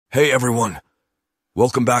Hey everyone,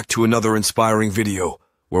 welcome back to another inspiring video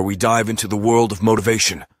where we dive into the world of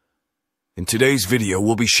motivation. In today's video,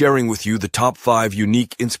 we'll be sharing with you the top 5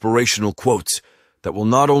 unique inspirational quotes that will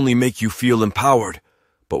not only make you feel empowered,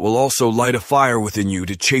 but will also light a fire within you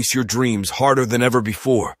to chase your dreams harder than ever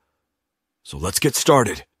before. So let's get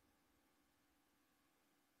started.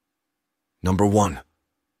 Number 1.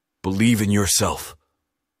 Believe in yourself.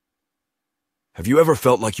 Have you ever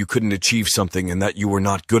felt like you couldn't achieve something and that you were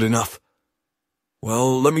not good enough?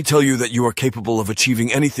 Well, let me tell you that you are capable of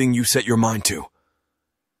achieving anything you set your mind to.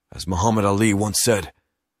 As Muhammad Ali once said,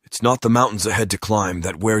 it's not the mountains ahead to climb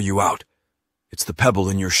that wear you out. It's the pebble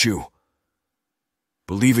in your shoe.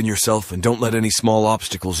 Believe in yourself and don't let any small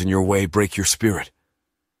obstacles in your way break your spirit.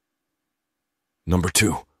 Number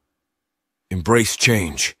 2. Embrace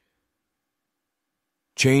change.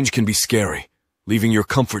 Change can be scary. Leaving your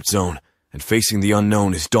comfort zone and facing the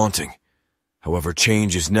unknown is daunting. However,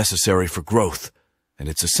 change is necessary for growth, and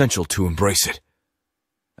it's essential to embrace it.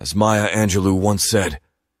 As Maya Angelou once said,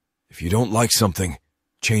 if you don't like something,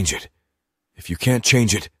 change it. If you can't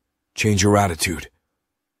change it, change your attitude.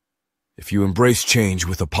 If you embrace change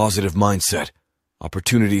with a positive mindset,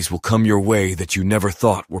 opportunities will come your way that you never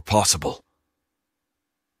thought were possible.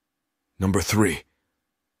 Number 3.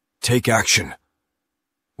 Take action.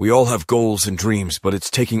 We all have goals and dreams, but it's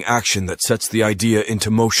taking action that sets the idea into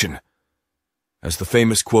motion. As the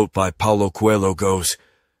famous quote by Paulo Coelho goes,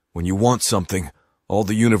 when you want something, all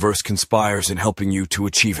the universe conspires in helping you to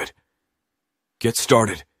achieve it. Get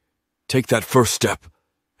started. Take that first step,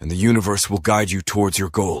 and the universe will guide you towards your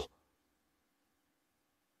goal.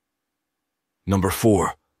 Number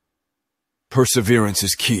 4. Perseverance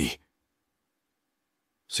is key.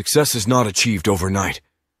 Success is not achieved overnight.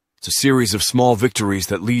 It's a series of small victories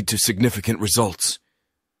that lead to significant results.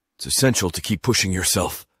 It's essential to keep pushing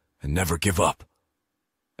yourself and never give up.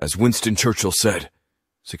 As Winston Churchill said,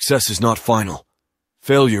 success is not final.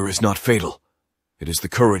 Failure is not fatal. It is the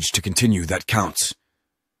courage to continue that counts.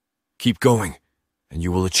 Keep going, and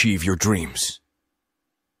you will achieve your dreams.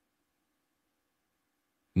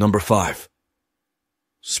 Number 5.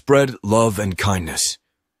 Spread love and kindness.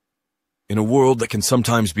 In a world that can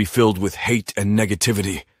sometimes be filled with hate and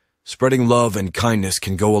negativity, spreading love and kindness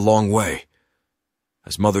can go a long way.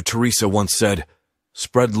 As Mother Teresa once said,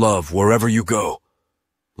 spread love wherever you go.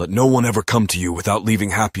 Let no one ever come to you without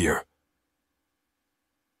leaving happier.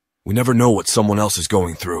 We never know what someone else is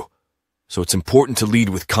going through, so it's important to lead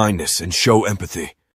with kindness and show empathy.